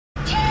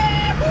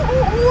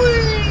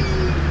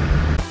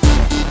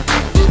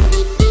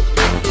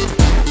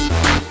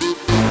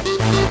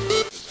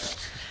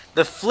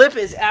The flip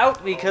is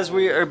out because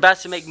we are about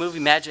to make movie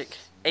magic,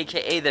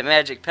 aka the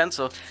magic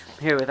pencil.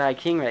 I'm here with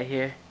iKing right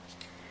here.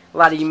 A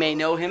lot of you may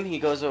know him. He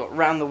goes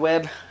around the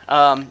web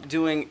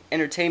doing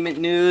entertainment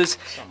news.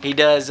 He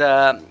does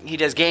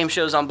game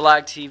shows on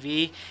Blog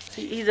TV.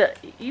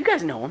 You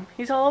guys know him.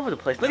 He's all over the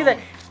place. Look at that.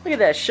 Look at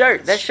that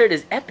shirt. That shirt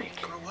is epic.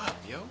 Grow up,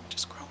 yo.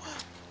 Just grow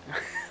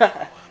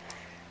up.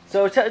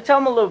 So tell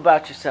them a little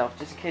about yourself,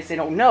 just in case they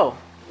don't know.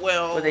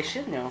 Well, What they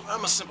should know.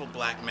 I'm a simple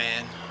black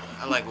man.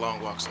 I like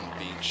long walks on the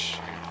beach.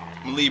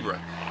 I'm a Libra.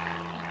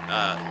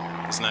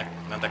 It's not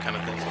that kind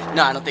of thing.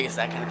 No, I don't think it's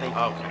that kind of thing.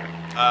 Okay.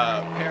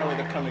 Apparently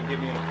they're coming to get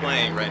me in a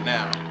plane right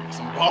now.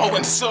 I'm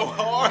balling so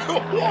hard.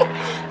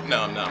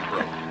 No, I'm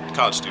broke.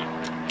 College student.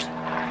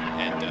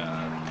 And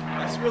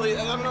that's really,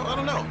 I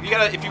don't know. You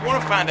gotta, if you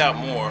want to find out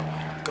more,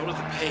 go to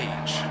the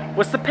page.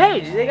 What's the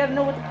page? They gotta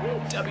know what the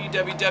page is.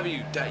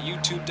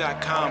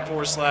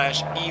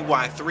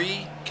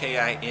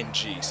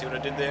 www.youtube.com/EY3KING. See what I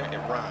did there? It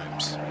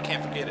rhymes. You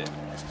can't forget it.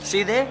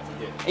 See there?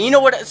 And you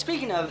know what?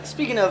 Speaking of,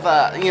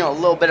 a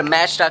little bit of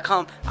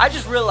Match.com. I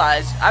just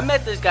realized I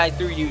met this guy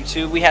through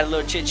YouTube. We had a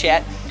little chit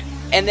chat,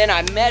 and then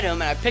I met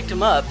him and I picked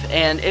him up,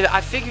 and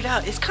I figured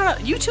out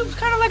YouTube's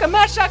kind of like a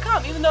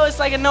Match.com, even though it's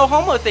like a no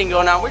homo thing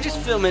going on. We're just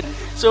filming.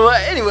 So,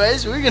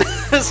 anyways, we're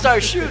gonna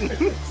start shooting.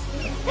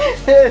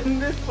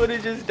 And this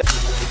footage is done.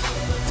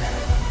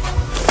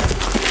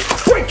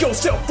 Break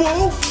yourself,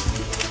 fool!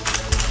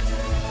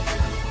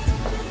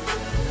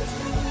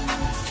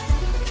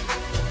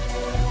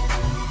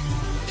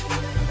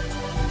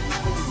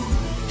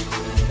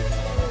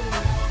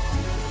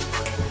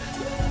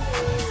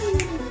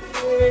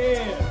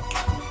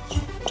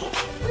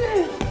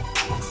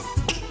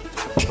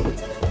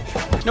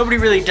 Nobody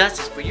really does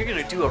this, but you're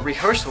gonna do a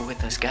rehearsal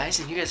with us, guys,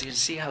 and you guys are gonna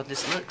see how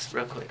this looks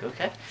real quick,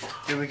 okay?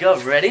 Here we go,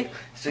 ready?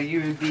 So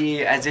you would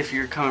be as if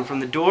you're coming from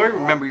the door.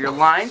 Remember your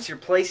lines, your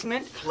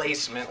placement.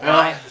 Placement.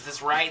 Is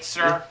this right,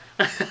 sir?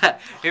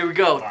 Here we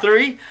go.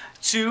 3,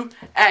 2,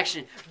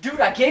 action.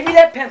 Dude, I gave you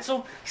that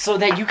pencil so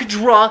that you could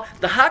draw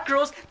the hot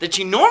girls that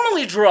you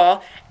normally draw,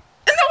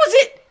 and that was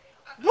it.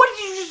 What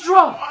did you just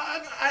draw?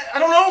 I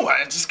don't know.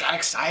 I just got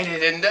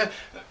excited, and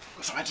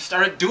so I just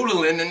started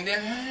doodling,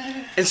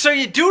 And so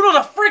you doodled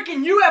a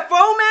freaking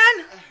UFO,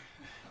 man?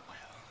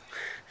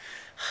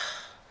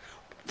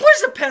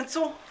 Where's the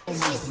pencil? in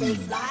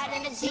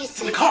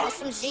the car.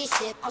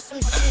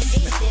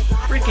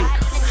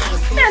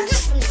 Freaking man,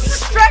 just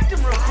distract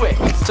him real quick.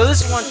 So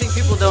this is one thing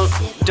people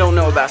don't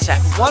know about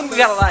SAC. One, we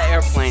got a lot of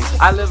airplanes.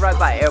 I live right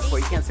by an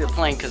airport. You can't see the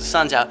plane because the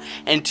sun's out.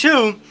 And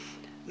two,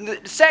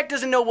 SAC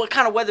doesn't know what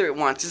kind of weather it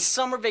wants. It's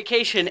summer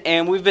vacation,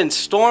 and we've been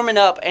storming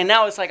up, and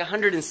now it's like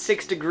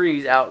 106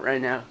 degrees out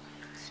right now.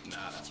 Nah,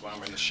 that's why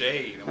I'm in the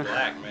shade. I'm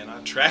black, man. I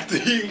attract the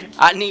heat.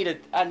 I need a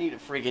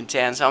freaking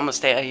tan, so I'm gonna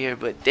stay out here.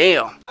 But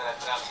damn.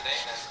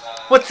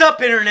 What's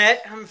up,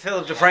 internet? I'm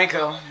Philip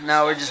DeFranco.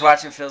 Now we're just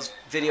watching Phil's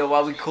video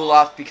while we cool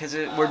off because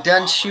we're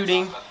done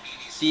shooting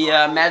the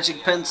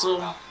magic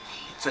pencil.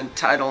 It's a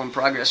title in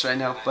progress right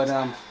now, but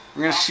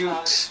we're gonna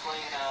shoot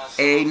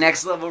a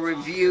next level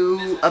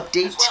review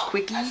update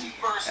quickie,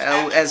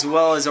 as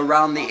well as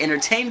around the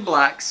entertain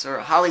blocks or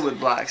Hollywood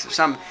blocks or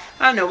something.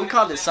 I don't know, we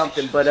called it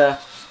something, but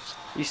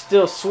you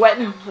still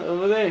sweating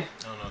over there? I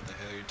don't know what the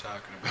hell you're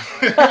talking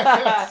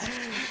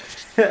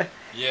about.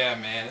 Yeah,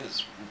 man,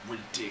 it's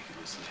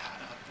ridiculously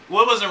hot out there.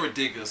 Well, it wasn't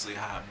ridiculously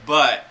hot,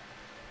 but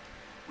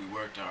we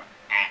worked our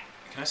ass.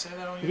 Can I say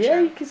that on your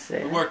channel? Yeah, you can say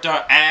that. We worked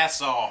our ass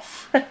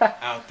off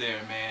out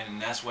there, man, and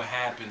that's what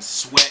happens.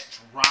 Sweat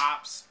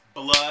drops.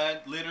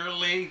 Blood,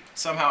 literally.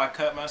 Somehow I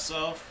cut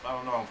myself. I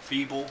don't know, I'm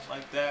feeble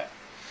like that.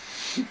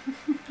 I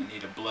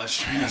need a blood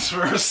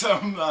transfer or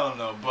something. I don't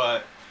know,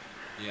 but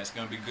yeah, it's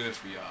gonna be good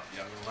for y'all.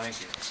 Y'all gonna like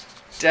it.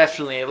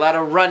 Definitely, a lot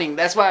of running.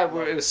 That's why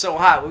it was so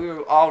hot. We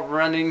were all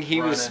running.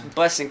 He was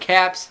busting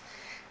caps.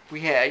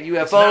 We had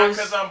UFOs. It's not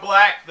because I'm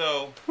black,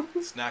 though.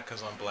 It's not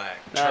because I'm black.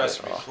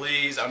 Trust me,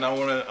 please. I don't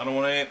want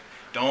to.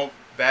 Don't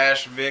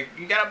bash Vic.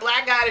 You got a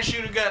black guy to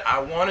shoot a gun. I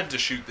wanted to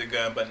shoot the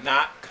gun, but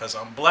not because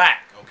I'm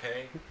black.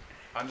 Okay.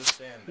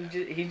 Understand that.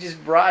 He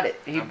just brought it.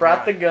 He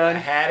brought the gun. I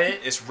had it.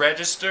 It's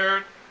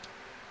registered.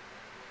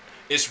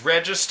 It's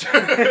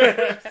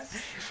registered.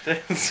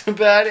 That's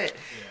about it.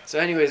 Yeah. So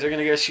anyways, we're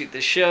going to go shoot the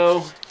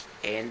show.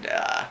 And,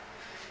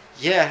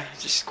 yeah,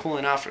 just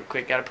cooling off real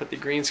quick. Got to put the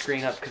green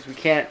screen up because we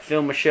can't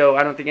film a show.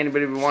 I don't think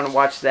anybody would want to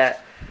watch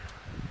that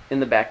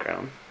in the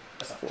background.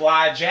 That's a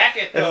fly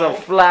jacket, though. That's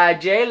a fly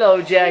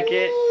J-Lo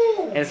jacket.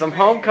 Ooh, and some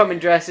homecoming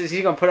dresses.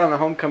 He's going to put on the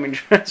homecoming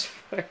dress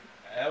for her.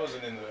 That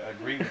wasn't in the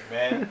agreement,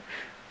 man.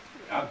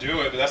 I'll do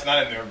it, but that's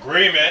not in the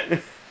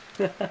agreement.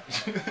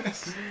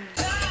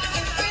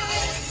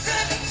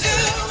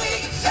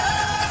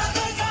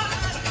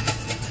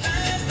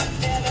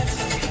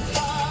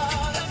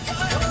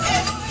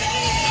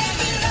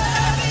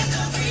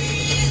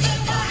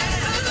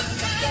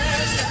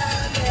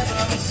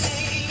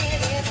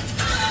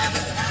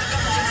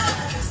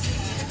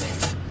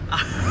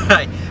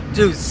 Alright,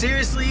 dude,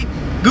 seriously,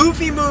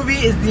 Goofy movie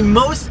is the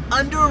most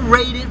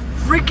underrated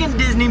freaking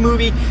Disney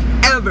movie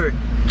ever.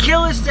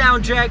 Killer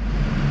soundtrack,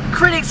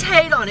 Critics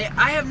hate on it.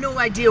 I have no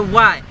idea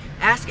why.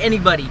 Ask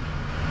anybody.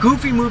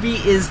 Goofy movie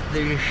is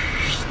the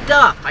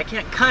stuff. I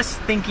can't cuss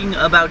thinking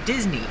about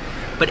Disney.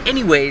 But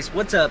anyways,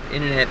 what's up,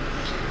 internet?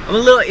 I'm a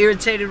little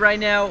irritated right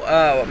now.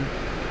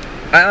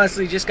 I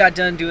honestly just got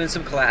done doing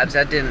some collabs.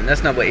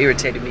 That's not what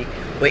irritated me.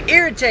 What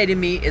irritated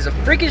me is a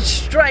freaking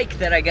strike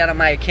that I got on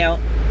my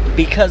account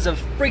because of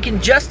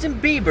freaking Justin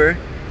Bieber.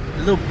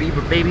 The little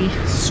Bieber baby.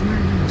 I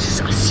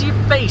see your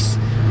face.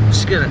 I'm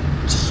just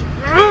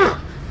gonna.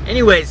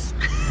 Anyways.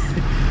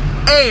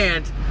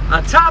 And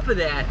on top of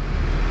that,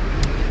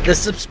 the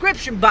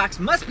subscription box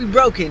must be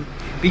broken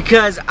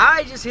because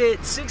I just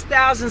hit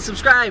 6,000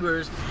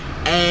 subscribers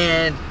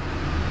and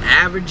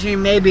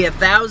averaging maybe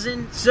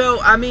 1,000.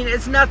 So I mean,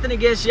 it's nothing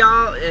against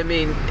y'all. I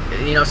mean,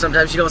 you know,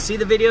 sometimes you don't see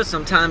the video,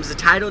 sometimes the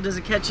title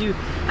doesn't catch you.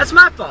 That's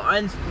my fault.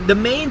 And the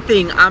main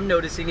thing I'm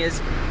noticing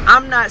is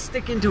I'm not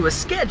sticking to a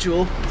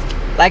schedule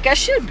like I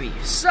should be.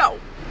 So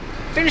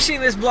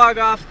finishing this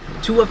vlog off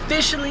to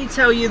officially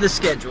tell you the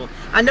schedule.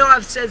 I know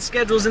I've said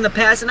schedules in the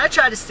past and I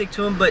try to stick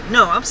to them, but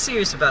no, I'm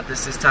serious about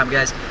this time,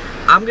 guys.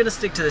 I'm gonna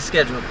stick to the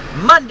schedule.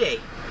 Monday,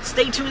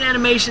 Stay Tuned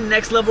Animation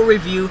Next Level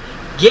Review.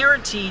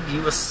 Guaranteed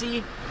you will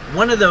see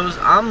one of those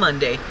on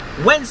Monday.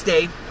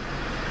 Wednesday,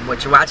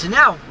 what you're watching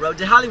now, Road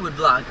to Hollywood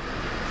vlog.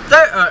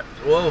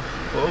 Whoa,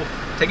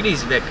 take it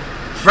easy, Vic.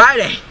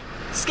 Friday,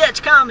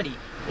 sketch comedy.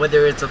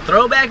 Whether it's a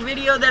throwback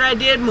video that I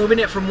did, moving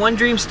it from One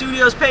Dream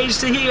Studios page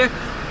to here,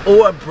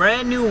 or a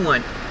brand new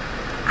one,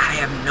 I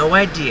have no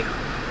idea.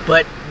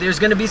 But there's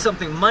gonna be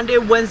something Monday,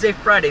 Wednesday,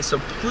 Friday. So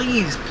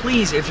please,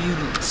 please, if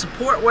you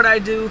support what I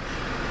do,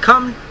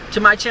 come to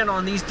my channel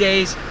on these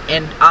days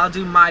and I'll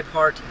do my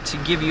part to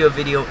give you a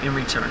video in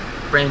return.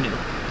 Brand new,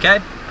 okay?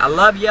 I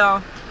love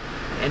y'all.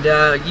 And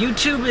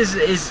YouTube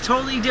is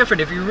totally different.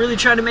 If you're really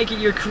trying to make it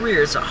your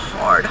career, it's a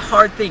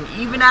hard thing,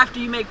 even after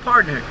you make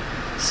partner.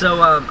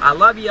 So I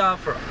love y'all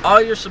for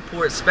all your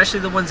support, especially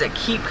the ones that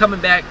keep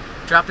coming back,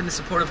 dropping the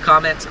supportive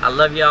comments. I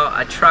love y'all.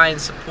 I try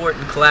and support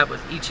and collab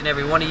with each and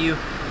every one of you.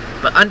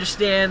 But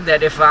understand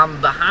that if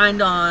I'm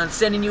behind on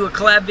sending you a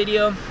collab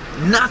video,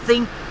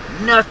 nothing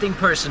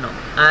personal.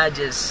 I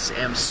just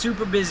am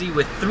super busy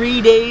with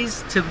 3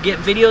 days to get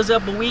videos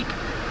up a week.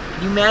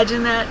 Can you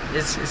imagine that?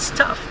 It's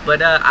tough.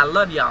 But I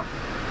love y'all.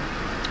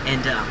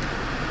 And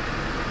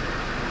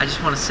I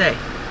just want to say,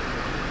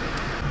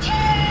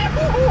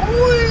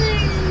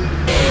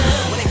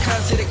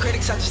 to the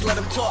critics, I just let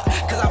them talk,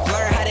 cause I've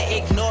learned how to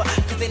ignore,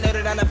 cause they know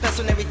that I'm the best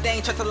on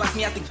everything, try to lock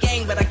me out the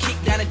game, but I kick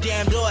down the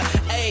damn door.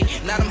 Ayy,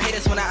 now them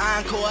haters when I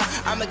encore,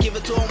 I'ma give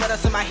it to them, what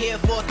else am I here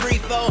for? 3,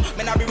 4,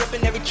 man, I be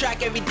ripping every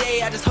track every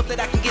day, I just hope that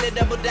I can get a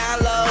double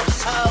download.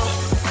 So,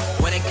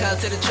 when it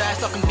comes to the trash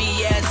talking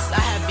BS,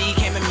 I have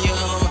became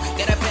immune,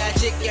 got a bad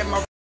chick in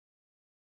my